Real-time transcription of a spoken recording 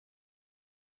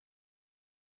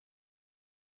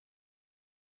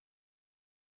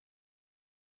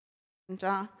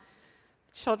And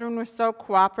children were so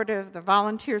cooperative. The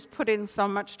volunteers put in so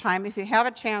much time. If you have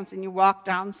a chance and you walk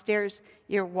downstairs,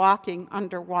 you're walking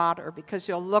underwater because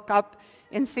you'll look up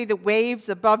and see the waves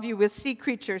above you with sea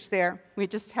creatures there. We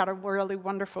just had a really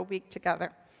wonderful week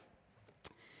together.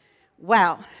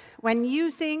 Well, when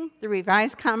using the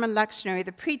Revised Common Lectionary,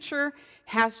 the preacher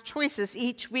has choices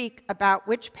each week about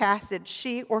which passage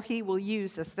she or he will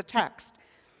use as the text.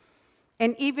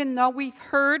 And even though we've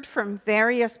heard from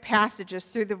various passages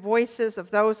through the voices of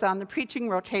those on the preaching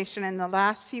rotation in the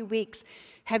last few weeks,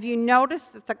 have you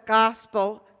noticed that the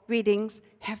gospel readings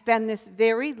have been this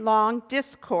very long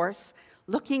discourse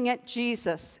looking at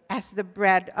Jesus as the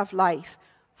bread of life?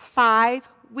 5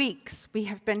 weeks we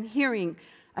have been hearing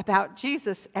about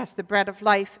Jesus as the bread of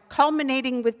life,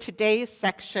 culminating with today's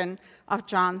section of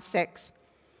John 6.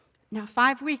 Now,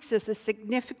 5 weeks is a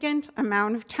significant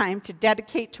amount of time to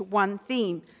dedicate to one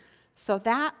theme, so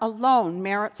that alone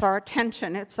merits our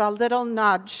attention. It's a little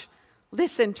nudge.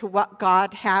 Listen to what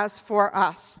God has for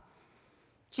us.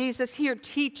 Jesus here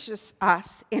teaches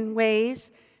us in ways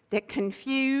that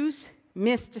confuse,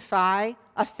 mystify,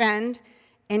 offend,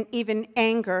 and even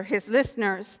anger his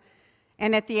listeners.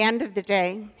 And at the end of the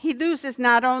day, he loses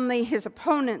not only his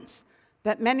opponents,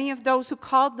 but many of those who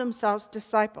called themselves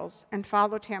disciples and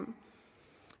followed him.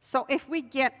 So if we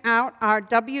get out our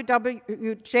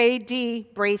WWJD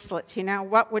bracelets,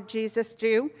 what would Jesus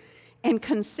do? And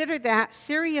consider that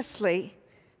seriously,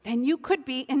 then you could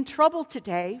be in trouble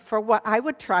today for what I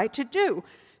would try to do.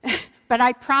 But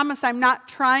I promise I'm not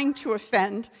trying to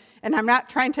offend, and I'm not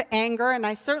trying to anger, and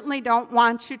I certainly don't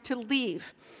want you to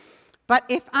leave. But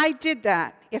if I did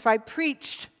that, if I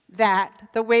preached that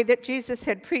the way that Jesus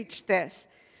had preached this,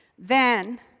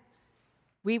 then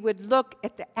we would look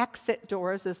at the exit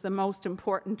doors as the most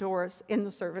important doors in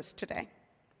the service today.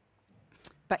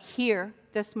 But here,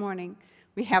 this morning,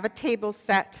 we have a table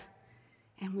set,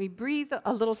 and we breathe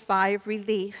a little sigh of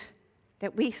relief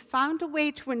that we found a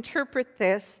way to interpret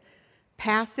this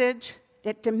passage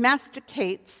that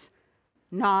domesticates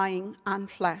gnawing on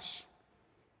flesh,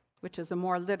 which is a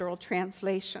more literal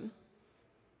translation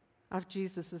of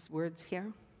Jesus' words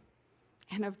here,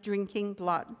 and of drinking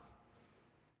blood.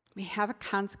 We have a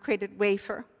consecrated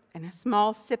wafer and a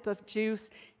small sip of juice,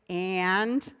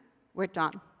 and we're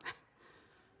done.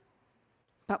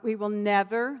 But we will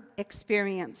never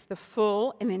experience the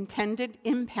full and intended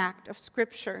impact of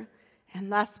Scripture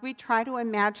unless we try to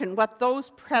imagine what those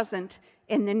present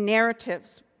in the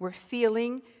narratives were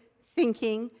feeling,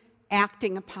 thinking,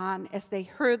 acting upon as they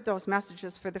heard those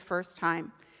messages for the first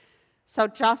time. So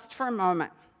just for a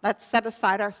moment, let's set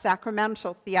aside our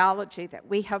sacramental theology that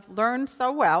we have learned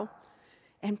so well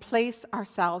and place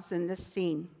ourselves in this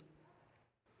scene.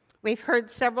 We've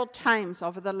heard several times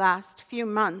over the last few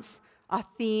months a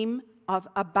theme of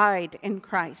abide in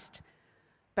Christ.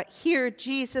 But here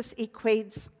Jesus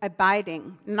equates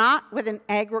abiding not with an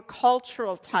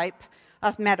agricultural type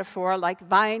of metaphor like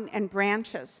vine and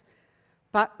branches,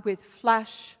 but with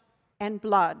flesh and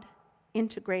blood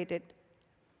integrated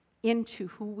into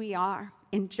who we are,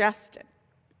 ingested.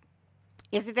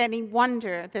 Is it any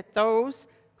wonder that those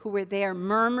who were there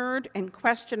murmured and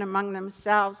questioned among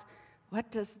themselves,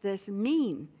 what does this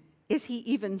mean? Is he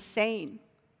even sane?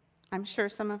 I'm sure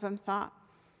some of them thought.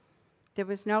 There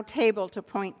was no table to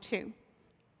point to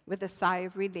with a sigh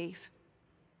of relief.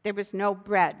 There was no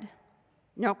bread,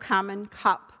 no common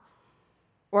cup,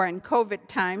 or in COVID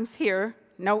times here,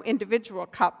 no individual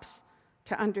cups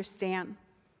to understand.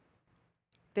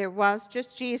 There was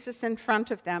just Jesus in front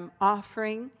of them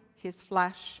offering his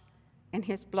flesh and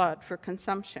his blood for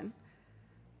consumption.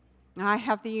 Now, I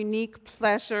have the unique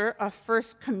pleasure of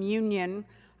First Communion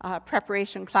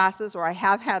preparation classes, or I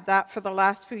have had that for the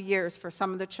last few years for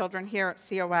some of the children here at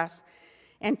COS.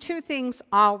 And 2 things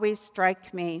always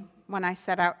strike me when I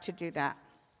set out to do that.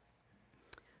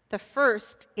 The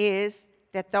first is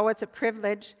that though it's a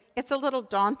privilege, it's a little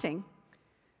daunting,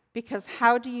 because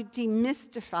how do you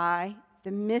demystify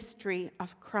the mystery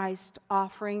of Christ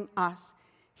offering us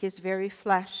his very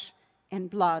flesh and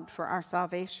blood for our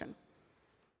salvation?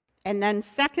 And then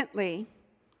secondly,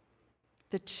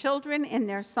 the children in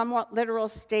their somewhat literal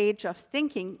stage of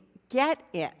thinking get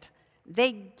it.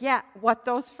 They get what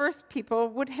those first people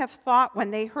would have thought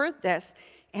when they heard this,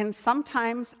 and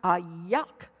sometimes a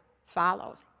yuck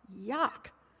follows. Yuck.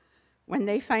 When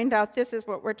they find out this is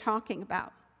what we're talking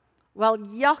about. Well,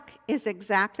 yuck is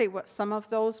exactly what some of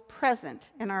those present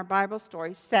in our Bible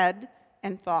story said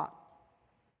and thought.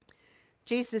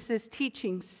 Jesus'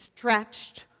 teaching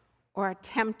stretched or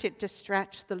attempted to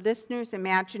stretch the listeners'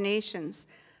 imaginations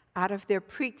out of their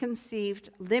preconceived,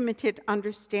 limited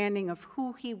understanding of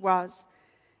who he was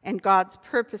and God's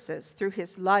purposes through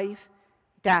his life,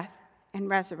 death, and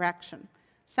resurrection.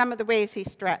 Some of the ways he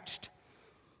stretched.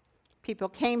 People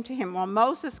came to him, well,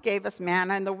 Moses gave us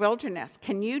manna in the wilderness.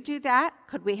 Can you do that?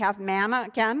 Could we have manna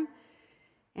again?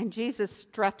 And Jesus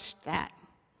stretched that.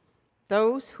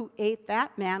 Those who ate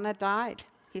that manna died.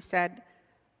 He said,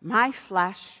 my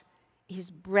flesh is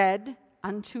bread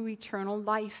unto eternal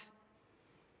life.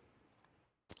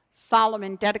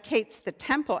 Solomon dedicates the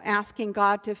temple, asking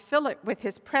God to fill it with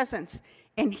his presence.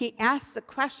 And he asks the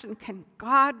question, can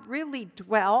God really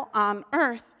dwell on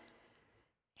earth?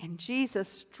 And Jesus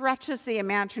stretches the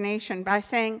imagination by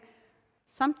saying,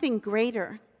 something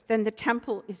greater than the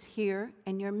temple is here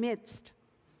in your midst.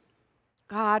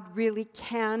 God really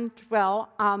can dwell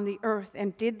on the earth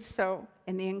and did so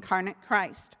in the incarnate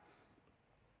Christ.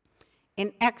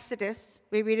 In Exodus,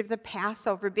 we read of the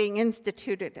Passover being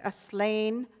instituted, a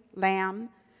slain lamb,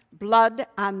 blood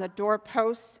on the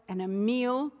doorposts, and a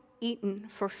meal eaten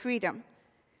for freedom.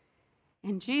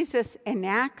 And Jesus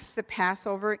enacts the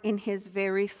Passover in his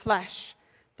very flesh,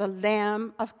 the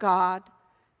Lamb of God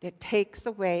that takes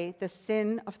away the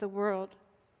sin of the world,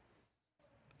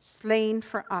 slain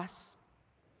for us.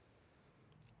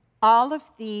 All of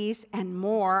these and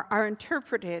more are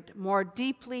interpreted more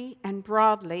deeply and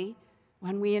broadly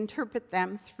when we interpret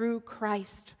them through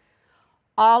Christ.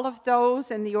 All of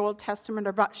those in the Old Testament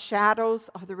are but shadows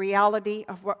of the reality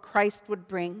of what Christ would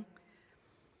bring.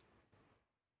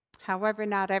 However,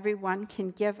 not everyone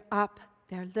can give up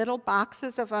their little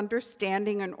boxes of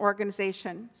understanding and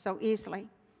organization so easily.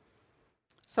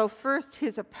 So first,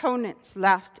 his opponents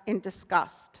left in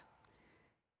disgust.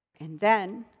 And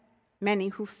then, many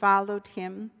who followed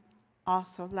him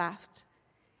also left.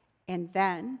 And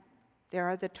then, there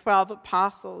are the 12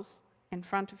 apostles in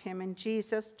front of him, and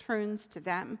Jesus turns to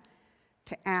them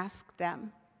to ask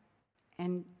them,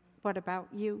 and what about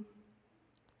you?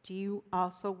 Do you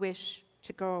also wish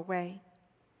to go away?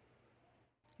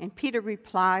 And Peter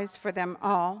replies for them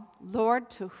all, Lord,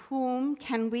 to whom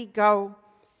can we go?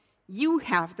 You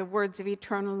have the words of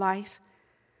eternal life.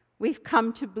 We've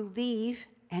come to believe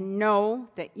and know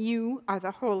that you are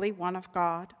the Holy One of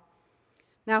God.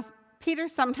 Now, Peter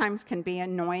sometimes can be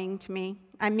annoying to me,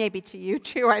 and maybe to you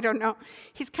too, I don't know.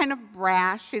 He's kind of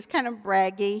brash, he's kind of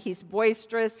braggy, he's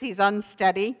boisterous, he's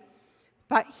unsteady.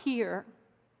 But here,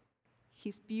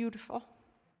 he's beautiful.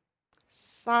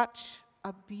 Such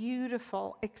a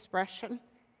beautiful expression.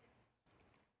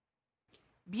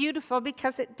 Beautiful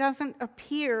because it doesn't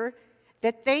appear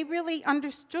that they really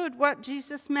understood what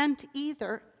Jesus meant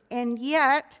either. And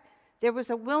yet, there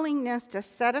was a willingness to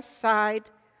set aside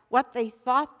what they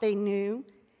thought they knew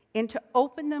and to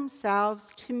open themselves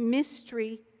to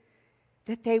mystery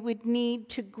that they would need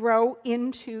to grow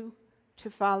into to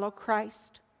follow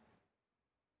Christ.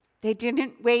 They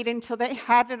didn't wait until they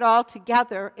had it all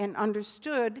together and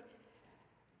understood.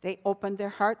 They opened their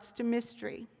hearts to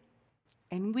mystery.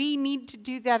 And we need to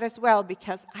do that as well,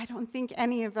 because I don't think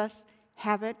any of us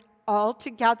have it all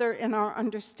together in our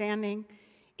understanding.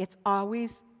 It's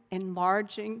always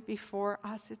enlarging before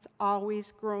us. It's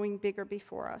always growing bigger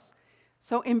before us.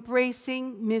 So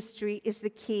embracing mystery is the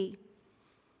key.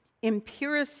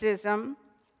 Empiricism,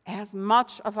 as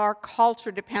much of our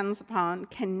culture depends upon,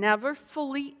 can never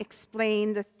fully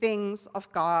explain the things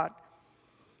of God.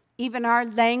 Even our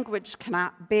language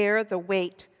cannot bear the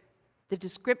weight, the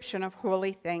description of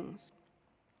holy things.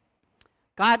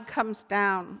 God comes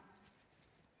down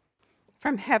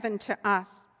from heaven to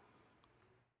us.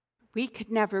 We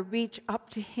could never reach up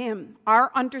to him.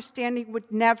 Our understanding would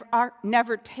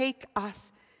never take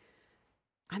us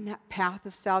on that path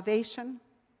of salvation.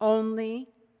 Only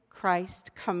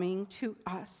Christ coming to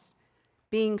us,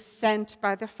 being sent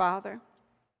by the Father.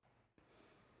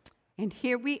 And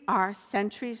here we are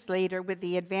centuries later with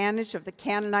the advantage of the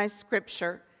canonized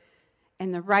scripture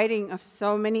and the writing of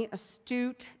so many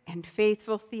astute and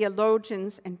faithful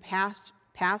theologians and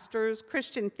pastors,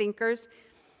 Christian thinkers.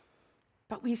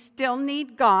 But we still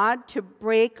need God to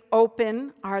break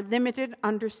open our limited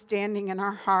understanding in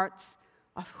our hearts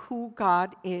of who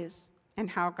God is and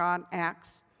how God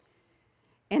acts.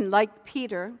 And like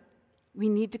Peter, we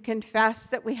need to confess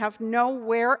that we have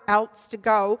nowhere else to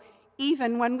go,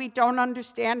 even when we don't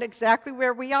understand exactly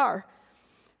where we are.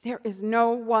 There is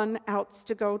no one else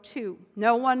to go to,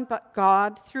 no one but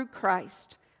God through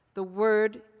Christ, the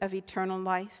Word of eternal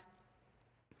life.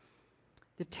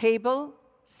 The table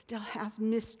still has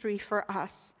mystery for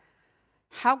us.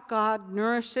 How God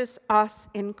nourishes us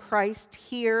in Christ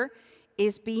here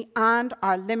is beyond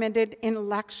our limited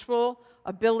intellectual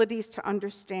abilities to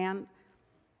understand.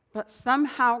 But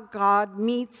somehow God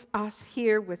meets us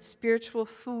here with spiritual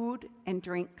food and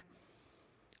drink.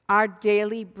 Our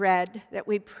daily bread that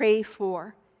we pray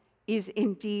for is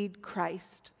indeed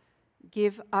Christ.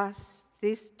 Give us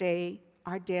this day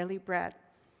our daily bread.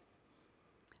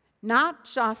 Not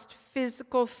just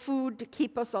physical food to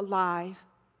keep us alive,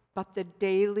 but the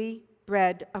daily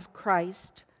bread of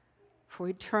Christ for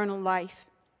eternal life.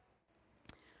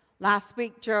 Last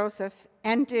week, Joseph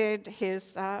ended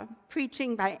his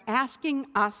preaching by asking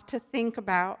us to think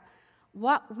about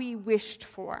what we wished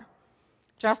for.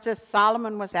 Just as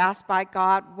Solomon was asked by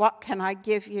God, "What can I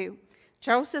give you?"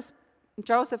 Joseph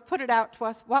put it out to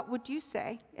us, what would you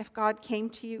say if God came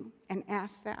to you and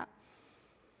asked that?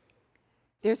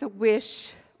 There's a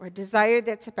wish or desire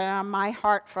that's been on my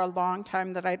heart for a long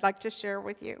time that I'd like to share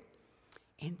with you.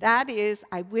 And that is,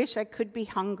 I wish I could be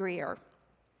hungrier.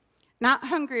 Not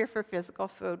hungrier for physical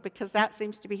food, because that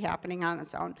seems to be happening on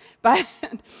its own, but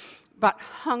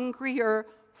hungrier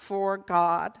for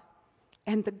God.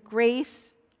 And the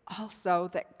grace also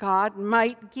that God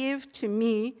might give to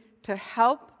me to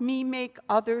help me make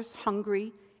others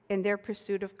hungry in their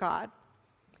pursuit of God.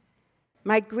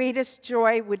 My greatest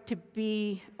joy would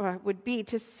be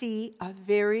to see a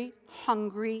very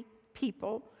hungry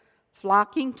people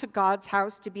flocking to God's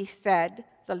house to be fed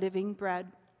the living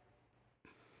bread.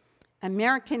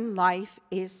 American life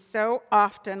is so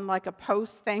often like a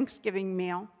post-Thanksgiving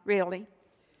meal, really.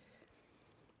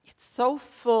 It's so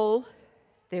full,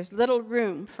 there's little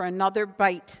room for another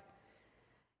bite,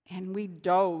 and we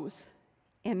doze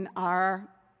in our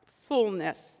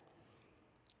fullness.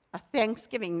 A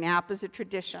Thanksgiving nap is a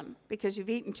tradition because you've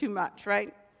eaten too much,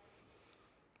 right?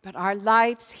 But our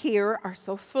lives here are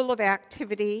so full of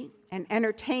activity and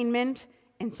entertainment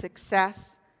and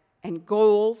success and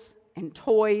goals and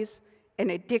toys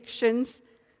and addictions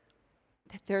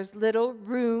that there's little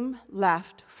room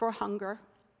left for hunger.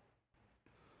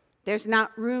 There's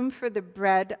not room for the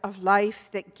bread of life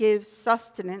that gives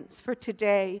sustenance for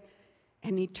today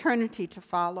and eternity to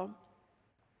follow.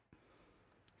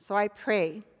 So I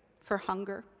pray for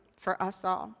hunger for us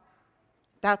all.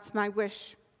 That's my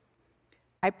wish.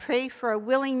 I pray for a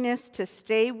willingness to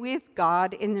stay with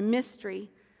God in the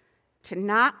mystery, to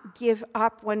not give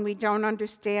up when we don't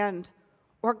understand,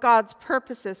 or God's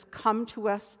purposes come to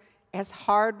us as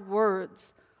hard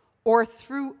words, or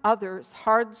through others,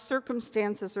 hard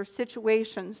circumstances or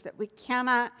situations that we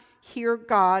cannot hear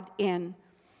God in.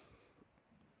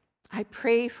 I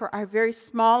pray for our very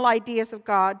small ideas of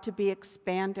God to be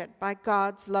expanded by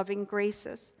God's loving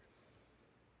graces.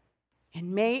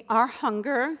 And may our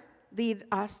hunger lead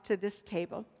us to this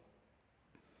table.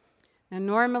 Now,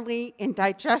 normally in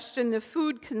digestion, the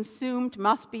food consumed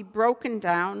must be broken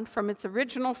down from its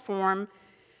original form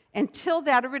until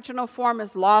that original form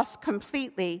is lost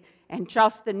completely and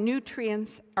just the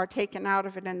nutrients are taken out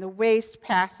of it and the waste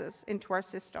passes into our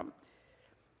system.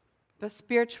 But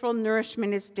spiritual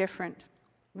nourishment is different.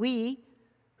 We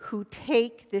who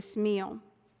take this meal,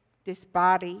 this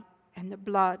body and the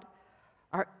blood,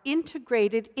 are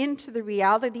integrated into the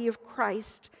reality of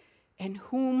Christ, in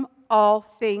whom all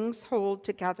things hold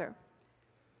together.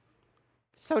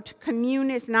 So to commune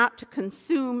is not to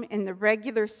consume in the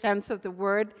regular sense of the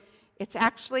word. It's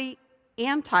actually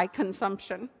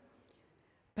anti-consumption,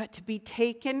 but to be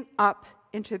taken up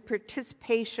into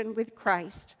participation with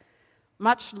Christ,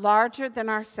 much larger than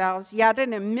ourselves, yet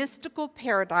in a mystical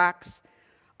paradox,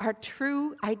 our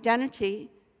true identity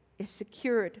is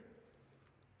secured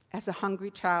as a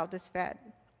hungry child is fed.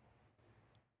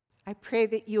 I pray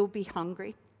that you'll be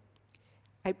hungry.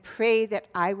 I pray that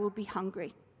I will be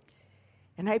hungry.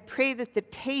 And I pray that the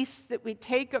taste that we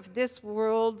take of this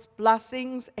world's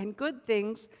blessings and good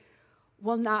things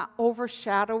will not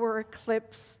overshadow or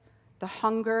eclipse the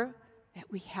hunger that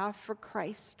we have for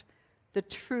Christ, the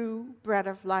true bread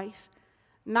of life.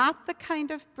 Not the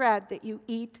kind of bread that you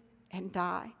eat and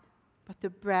die, but the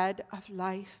bread of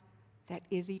life that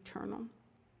is eternal.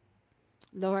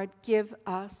 Lord, give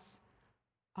us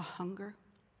a hunger.